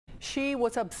She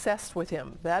was obsessed with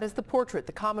him. That is the portrait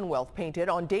the Commonwealth painted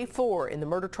on day 4 in the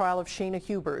murder trial of Shayna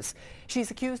Hubers. She's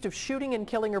accused of shooting and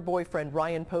killing her boyfriend,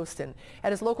 Ryan Poston.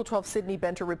 And as Local 12 Sydney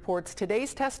Benter reports,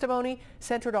 today's testimony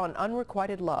centered on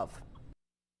unrequited love.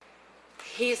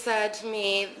 He said to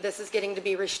me, "This is getting to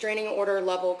be restraining order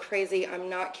level crazy.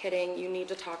 I'm not kidding. You need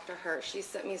to talk to her." She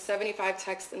sent me 75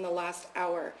 texts in the last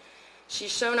hour.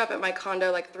 She's shown up at my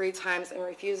condo like 3 times and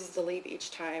refuses to leave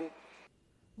each time.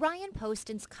 Ryan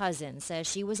Poston's cousin says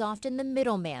she was often the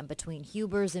middleman between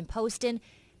Hubers and Poston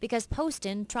because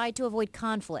Poston tried to avoid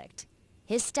conflict.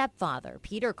 His stepfather,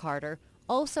 Peter Carter,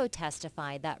 also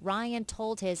testified that Ryan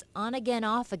told his on-again,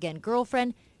 off-again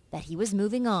girlfriend that he was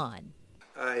moving on.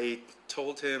 I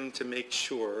told him to make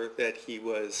sure that he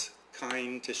was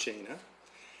kind to Shayna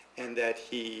and that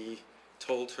he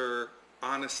told her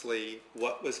honestly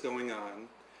what was going on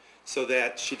so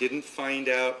that she didn't find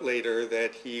out later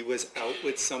that he was out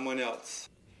with someone else.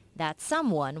 That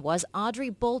someone was Audrey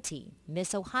Bolte,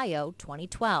 Miss Ohio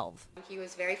 2012. He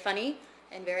was very funny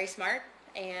and very smart,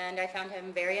 and I found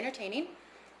him very entertaining,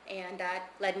 and that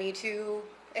led me to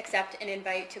accept an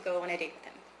invite to go on a date with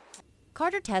him.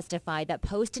 Carter testified that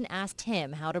Poston asked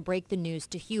him how to break the news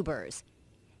to Hubers.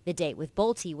 The date with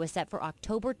Bolte was set for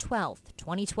October 12,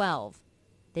 2012,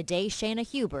 the day Shayna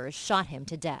Hubers shot him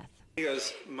to death.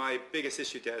 Because my biggest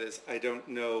issue, Dad, is I don't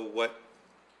know what,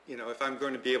 if I'm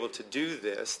going to be able to do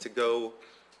this, to go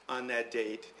on that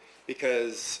date,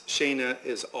 because Shayna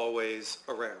is always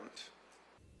around.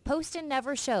 Poston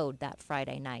never showed that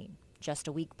Friday night. Just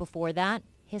a week before that,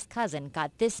 his cousin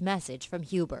got this message from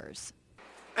Hubers.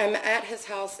 I'm at his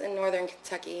house in northern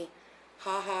Kentucky.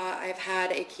 Haha, I've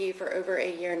had a key for over a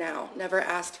year now. Never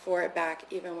asked for it back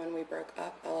even when we broke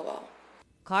up, LOL.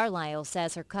 Carlisle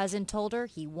says her cousin told her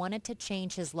he wanted to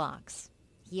change his locks.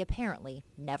 He apparently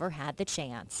never had the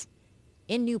chance.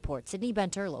 In Newport, Sydney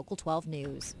Benter, Local 12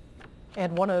 News.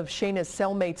 And one of Shayna's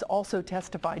cellmates also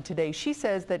testified today. She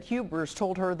says that Hubers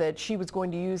told her that she was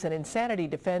going to use an insanity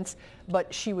defense,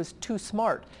 but she was too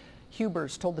smart.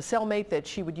 Hubers told the cellmate that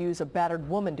she would use a battered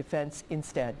woman defense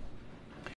instead.